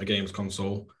on a games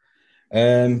console.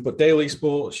 But Daily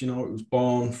Sports, it was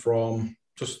born from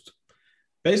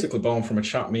a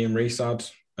chat me and Reece had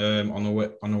on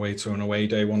the way to an away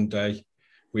day one day.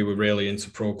 We were really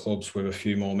into pro clubs with a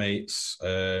few more mates,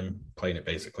 playing it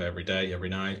basically every day, every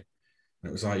night. And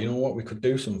it was like, you know what, we could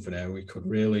do something here. We could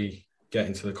really get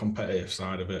into the competitive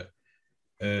side of it.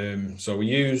 So we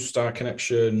used our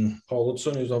connection, Paul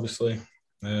Hudson, who's obviously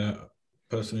a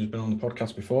person who's been on the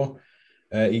podcast before.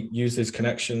 He used his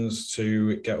connections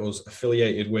to get us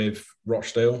affiliated with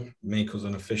Rochdale, make us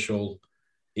an official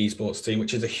esports team,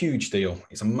 which is a huge deal.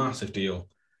 It's a massive deal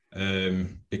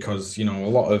because, a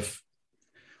lot of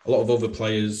other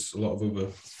players, a lot of other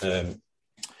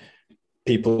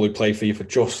people who play FIFA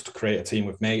just create a team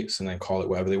with mates and then call it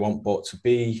whatever they want. But to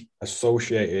be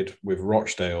associated with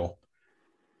Rochdale,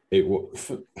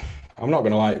 I'm not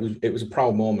going to lie, it was a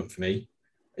proud moment for me.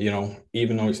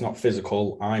 Even though it's not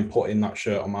physical, I'm putting that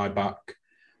shirt on my back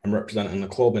and representing the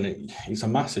club, and it's a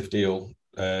massive deal,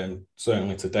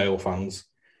 certainly to Dale fans.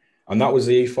 And that was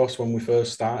the ethos when we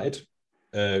first started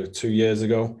 2 years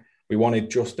ago. We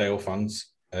wanted just Dale fans,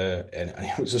 and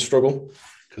it was a struggle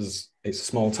because it's a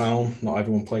small town. Not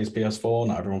everyone plays PS4,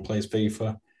 not everyone plays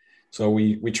FIFA. So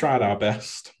we tried our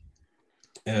best,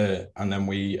 and then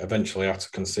we eventually had to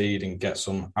concede and get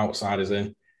some outsiders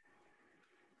in.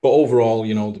 But overall,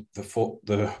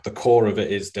 the core of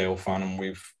it is Dale fan, and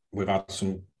we've had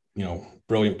some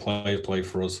brilliant players play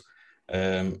for us.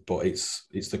 But it's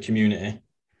the community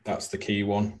that's the key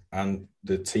one, and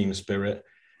the team spirit.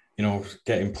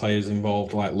 Getting players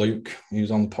involved like Luke, who's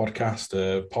on the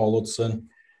podcast, Paul Hudson,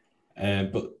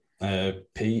 but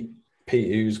Pete,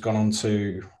 who's gone on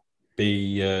to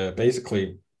be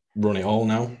basically run it all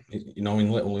now.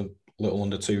 In little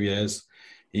under 2 years,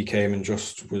 he came and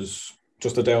was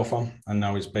just a Dale fan, and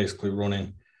now he's basically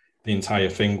running the entire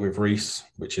thing with Reece,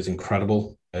 which is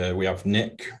incredible. We have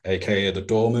Nick, aka the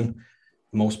Doorman,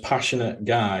 the most passionate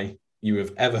guy you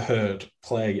have ever heard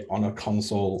play on a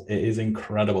console. It is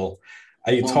incredible.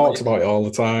 He talks about it all the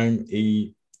time.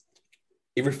 He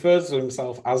he refers to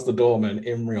himself as the doorman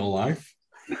in real life.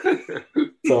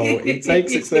 So he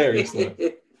takes it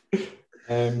seriously.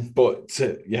 But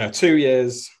 2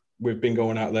 years we've been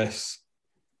going at this.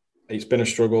 It's been a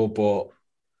struggle, but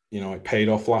it paid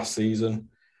off last season.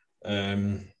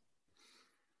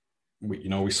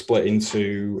 We split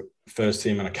into first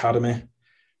team and academy.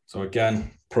 So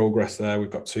again, progress there. We've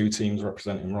got 2 teams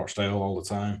representing Rochdale all the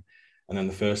time. And then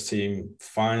the first team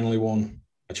finally won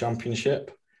a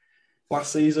championship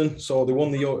last season. So they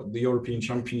won the European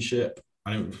Championship,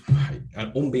 and it was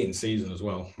an unbeaten season as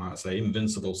well, might say,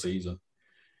 invincible season.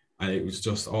 And it was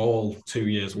just all 2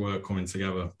 years' work coming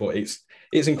together. But it's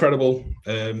incredible.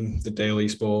 The Daily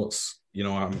Sports,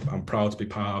 I'm proud to be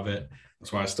part of it.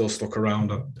 That's why I still stuck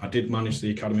around. I did manage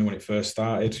the academy when it first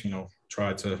started,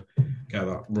 tried to get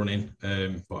that running,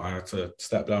 but I had to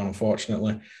step down,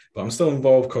 unfortunately. But I'm still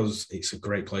involved because it's a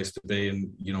great place to be,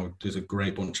 and there's a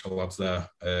great bunch of lads there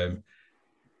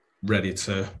ready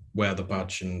to wear the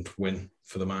badge and win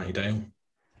for the Mighty Dale.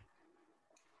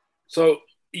 So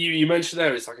you mentioned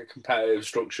there it's like a competitive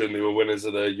structure, and they were winners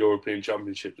of the European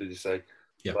Championship, did you say,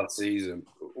 last season?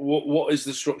 What is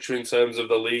the structure in terms of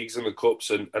the leagues and the cups,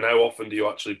 and how often do you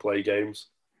actually play games?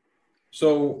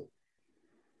 So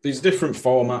there's different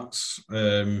formats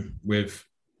with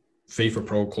FIFA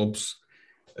Pro clubs.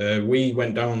 We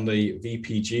went down the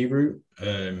VPG route,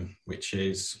 which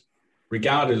is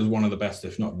regarded as one of the best,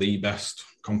 if not the best,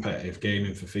 competitive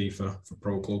gaming for FIFA for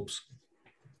pro clubs.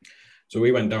 So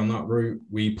we went down that route.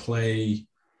 We play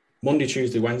Monday,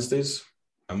 Tuesday, Wednesdays,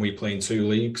 and we play in 2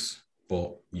 leagues,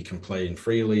 but you can play in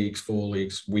 3 leagues, 4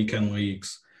 leagues, weekend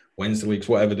leagues, Wednesday leagues,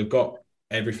 whatever. They've got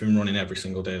everything running every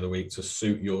single day of the week to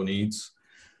suit your needs.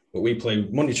 But we play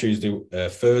Monday, Tuesday,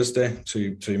 Thursday,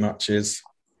 two matches.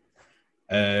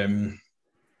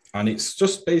 And it's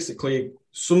just basically,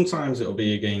 sometimes it'll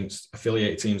be against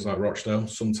affiliated teams like Rochdale.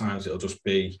 Sometimes it'll just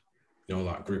be,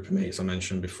 that group of mates I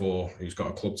mentioned before who's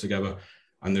got a club together.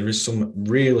 And there is some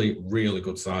really, really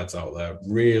good sides out there.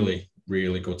 Really,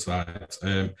 really good sides.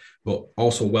 But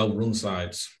also well-run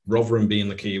sides. Rotherham being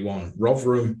the key one.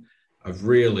 Rotherham have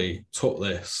really took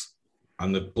this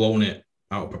and they've blown it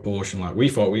out of proportion. Like, we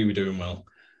thought we were doing well.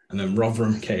 And then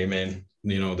Rotherham came in.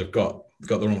 They've got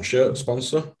their own shirt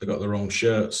sponsor. They've got their own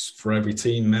shirts for every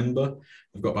team member.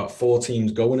 They've got about 4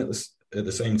 teams going at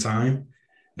the same time.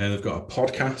 And they've got a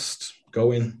podcast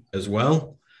going as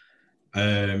well.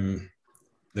 They've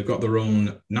got their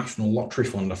own national lottery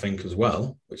fund, I think, as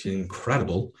well, which is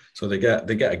incredible. So they get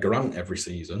a grant every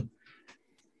season.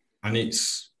 And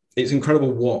it's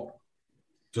incredible what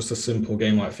just a simple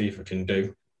game like FIFA can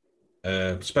do,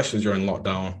 especially during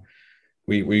lockdown.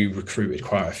 We recruited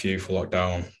quite a few for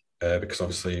lockdown because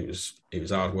obviously it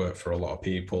was hard work for a lot of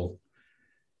people.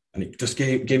 And it just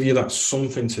give you that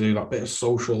something to do, that bit of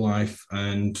social life.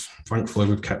 And thankfully,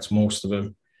 we've kept most of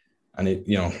them. And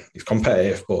it's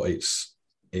competitive, but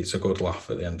it's a good laugh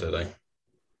at the end of the day.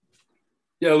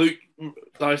 Yeah, Luke,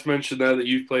 Dice mentioned there that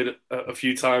you've played a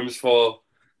few times for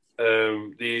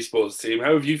the esports team.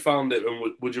 How have you found it,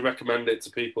 and would you recommend it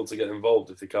to people to get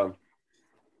involved if they can?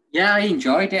 Yeah, I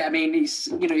enjoyed it. I mean, it's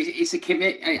a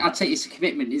commit. I'd say it's a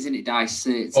commitment, isn't it, Dice?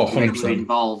 To get regularly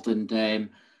involved, and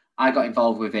I got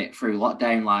involved with it through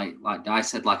lockdown, like Dice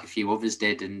said, like a few others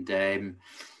did, and and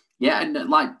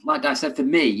like Dice said, for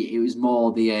me, it was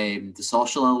more the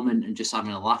social element and just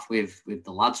having a laugh with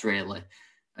the lads. Really,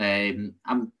 I'm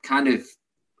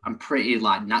pretty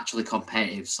naturally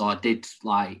competitive, so I did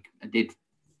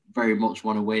very much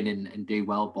want to win and do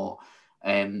well, but.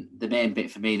 The main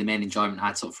bit for me, the main enjoyment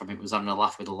I took from it was having a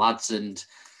laugh with the lads, and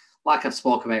like I've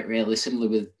spoken about, really similar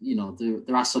with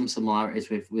there are some similarities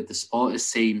with the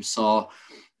supporters team. So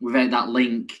without that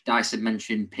link, Dyson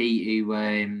mentioned Pete,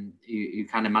 who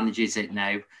kind of manages it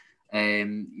now.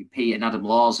 Pete and Adam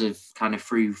Laws have kind of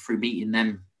through meeting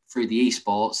them through the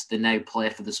esports, they now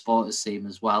play for the supporters team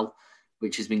as well,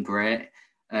 which has been great.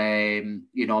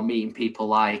 Meeting people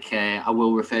like I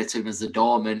will refer to him as the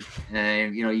doorman.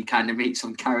 You kind of meet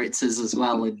some characters as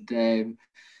well, and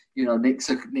Nick's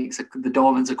the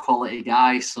doorman's a quality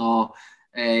guy. So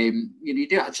you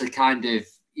do actually kind of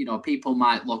people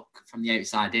might look from the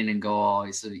outside in and go, oh,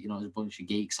 it's a bunch of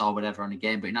geeks or whatever on a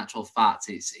game, but in actual fact,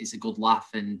 it's a good laugh,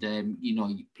 and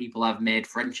people have made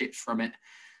friendships from it.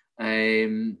 So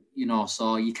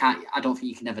I don't think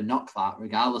you can ever knock that,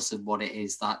 regardless of what it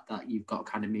is that you've got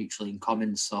kind of mutually in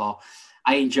common. So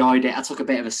I enjoyed it. I took a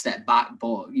bit of a step back,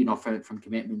 but from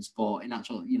commitments, but in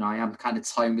actual, I am kind of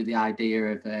toying with the idea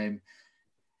of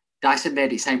Dyson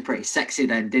made it sound pretty sexy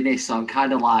then, didn't he? So I'm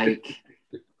kind of like,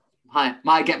 I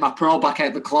might get my pro back out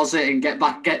of the closet and get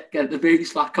the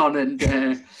boots back on and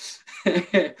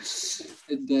And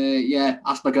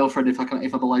ask my girlfriend if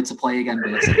I'm allowed to play again,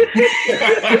 basically.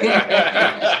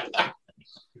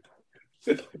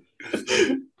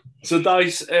 So,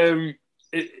 Dice,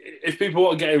 if people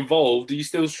want to get involved, do you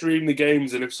still stream the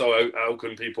games? And if so, how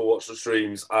can people watch the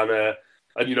streams? And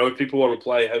if people want to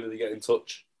play, how do they get in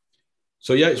touch?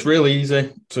 So, yeah, it's really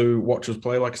easy to watch us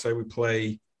play. Like I say, we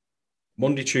play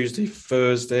Monday, Tuesday,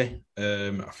 Thursday.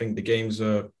 I think the games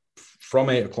are from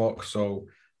 8 o'clock. So,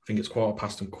 I think it's quarter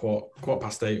past 8 and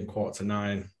quarter to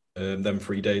 9. Them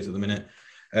 3 days at the minute.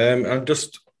 And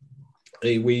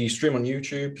we stream on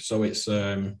YouTube. So, it's...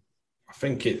 I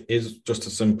think it is just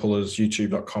as simple as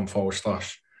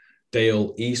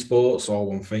youtube.com/Dale Esports, all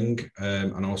one thing.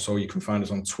 And also you can find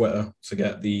us on Twitter to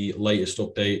get the latest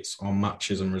updates on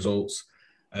matches and results.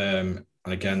 And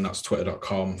again, that's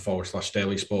twitter.com/Dale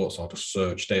Esports, or just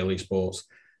search Dale Esports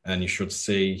and you should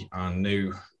see our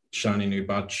shiny new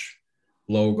badge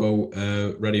logo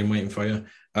ready and waiting for you.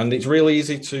 And it's really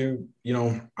easy to,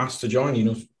 ask to join,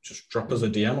 just drop us a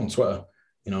DM on Twitter.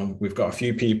 We've got a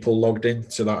few people logged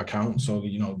into that account, so,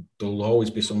 there'll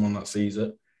always be someone that sees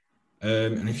it.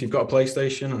 And if you've got a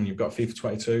PlayStation and you've got FIFA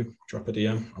 22, drop a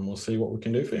DM and we'll see what we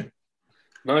can do for you.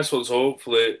 Nice one. So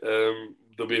hopefully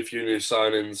there'll be a few new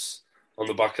signings on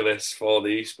the back of this for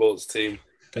the esports team.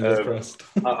 Fingers crossed.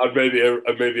 And maybe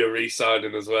a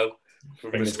re-signing as well.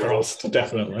 Fingers crossed,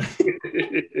 definitely.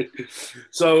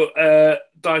 So,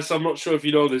 Dice, I'm not sure if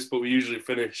you know this, but we usually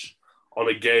finish on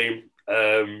a game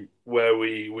where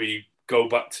we go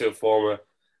back to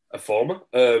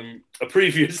a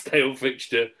previous Dale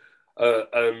fixture,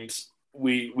 and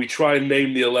we try and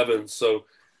name the 11. So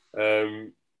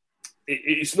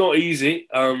it's not easy,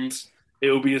 and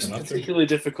it'll be particularly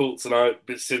difficult tonight,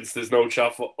 but since there's no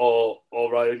Chaff or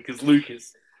Ryan, because Luke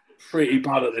is pretty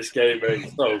bad at this game,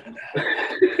 mate. So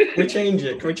can we change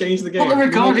it? Can we change the game? Put the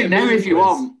recording now if you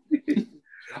want.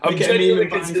 I'm genuinely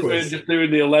considering just doing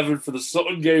the 11 for the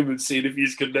Sutton game and seeing if you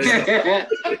can name that.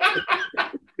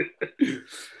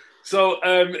 So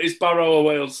it's Barrow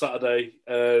away on Saturday.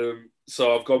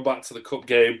 So I've gone back to the Cup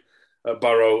game at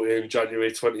Barrow in January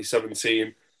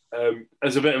 2017.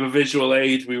 As a bit of a visual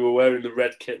aid, we were wearing the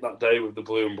red kit that day with the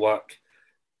blue and black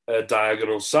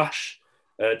diagonal sash.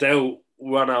 Dale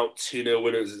ran out 2-0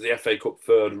 winners at the FA Cup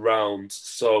third round.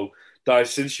 So,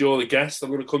 Dice, since you're the guest, I'm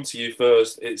going to come to you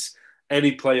first. It's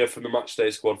any player from the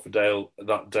matchday squad for Dale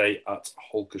that day at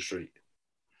Holker Street.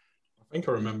 I think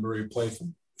I remember who played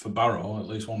for Barrow, at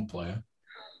least one player.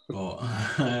 But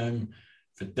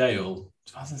for Dale,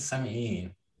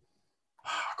 2017,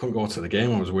 I couldn't go to the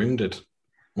game. I was wounded.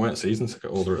 I weren't season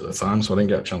ticket holder at the time, so I didn't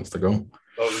get a chance to go.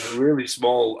 Oh, it was a really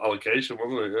small allocation,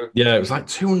 wasn't it? Yeah, it was like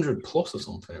 200 plus or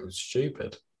something. It was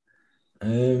stupid.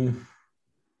 I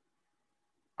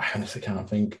honestly can't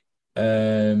think.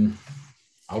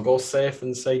 I'll go safe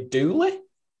and say Dooley.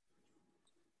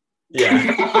 Yeah.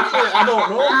 I don't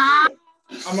know.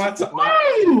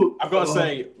 I've got to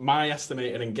say, my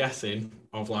estimating and guessing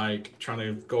of trying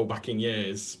to go back in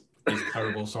years is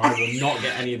terrible. So I will not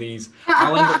get any of these.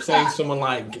 I'll end up saying someone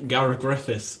like Gareth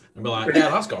Griffiths and be like, yeah,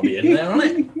 that's got to be in there,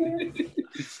 hasn't it?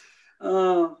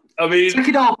 I mean, take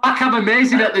it all back. I'm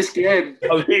amazing at this game.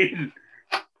 I mean,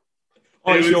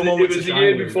 it was the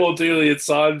year before Dooley had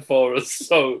signed for us.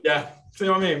 So yeah. See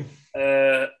what I mean?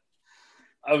 I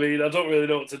don't really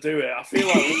know what to do here. I feel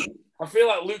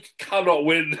like Luke cannot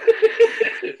win.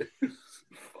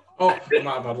 I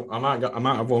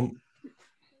might have one.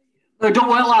 No, don't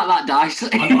work like that, Dice.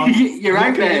 You're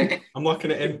out there. I'm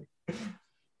locking it in.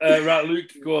 Right,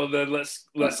 Luke, go on then. Let's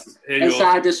hear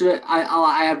yours.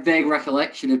 I have vague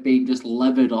recollection of being just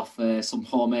levered off some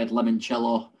homemade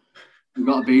limoncello. We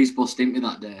got a bees bust, didn't we,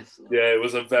 that day? So. Yeah, it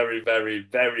was a very, very,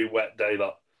 very wet day,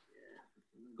 that.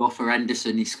 Go for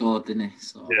Henderson, he scored, didn't he?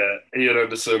 So. Yeah, Ian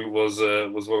Henderson was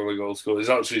one of the goal scorers.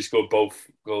 He's actually scored both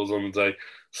goals on the day.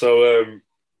 So,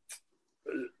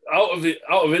 out of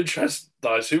interest,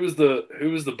 Dice, who was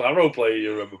the Barrow player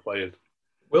you remember playing?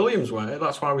 Williams, wasn't it?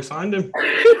 That's why we signed him.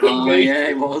 Oh, yeah,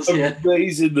 it was. Yeah,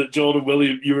 amazing that Jordan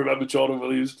Williams. You remember Jordan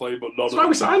Williams playing, but not. That's why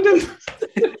we signed him.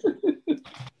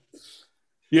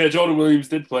 Yeah, Jordan Williams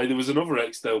did play. There was another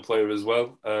ex-Dale player as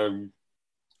well. There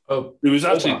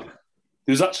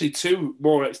was actually two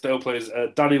more ex-Dale players.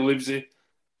 Danny Livesey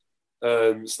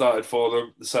started for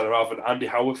them, the centre half, and Andy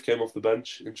Howarth came off the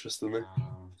bench. Interestingly,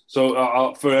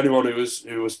 so for anyone who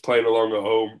was playing along at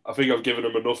home, I think I've given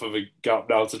them enough of a gap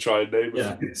now to try and name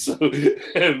them. Yeah. So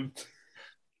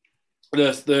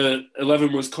the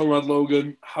 11 was Conrad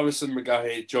Logan, Harrison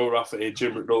McGahey, Joe Rafferty,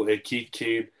 Jim McNulty, Keith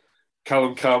Keane,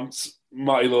 Callum Camps,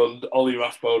 Matty Lund, Ollie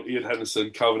Rathbone, Ian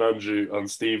Henderson, Calvin Andrew,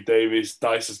 and Steve Davies.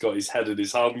 Dice has got his head in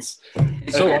his hands.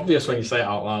 It's so obvious when you say it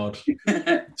out loud.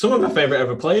 Some of my favourite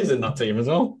ever players in that team as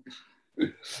well.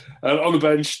 On the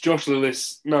bench, Josh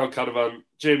Lillis, Niall Canavan,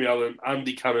 Jamie Allen,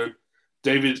 Andy Cannon,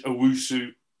 David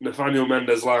Owusu, Nathaniel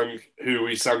Mendez-Lang, who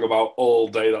we sang about all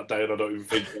day that day, and I don't even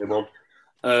think came on,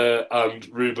 and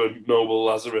Ruben Noble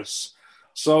Lazarus.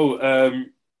 So,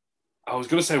 I was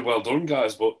going to say well done,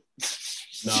 guys, but...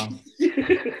 No.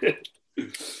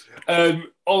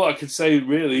 All I could say,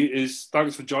 really, is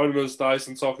thanks for joining us, Dice,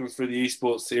 and talking us through the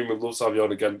esports team. We'd love to have you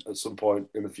on again at some point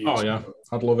in the future. Oh, yeah.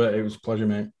 I'd love it. It was a pleasure,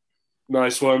 mate.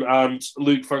 Nice one. And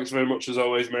Luke, thanks very much as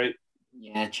always, mate.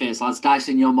 Yeah, cheers, lads.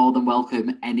 Dyson, you're more than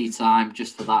welcome anytime,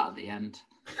 just for that at the end.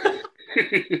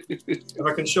 If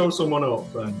I can show someone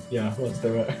up, then yeah, let's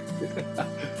do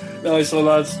it. Nice one,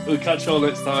 lads. We'll catch you all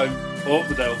next time. Up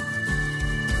the Dale.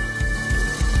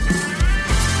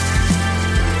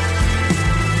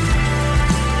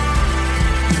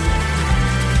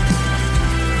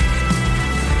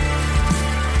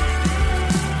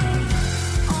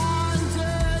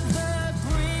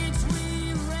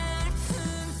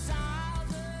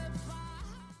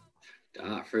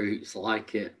 Dark fruits,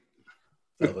 like it.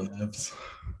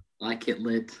 Like it,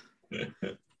 lid.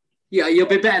 Yeah, you'll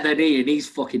be better than Ian. He's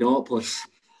fucking hopeless.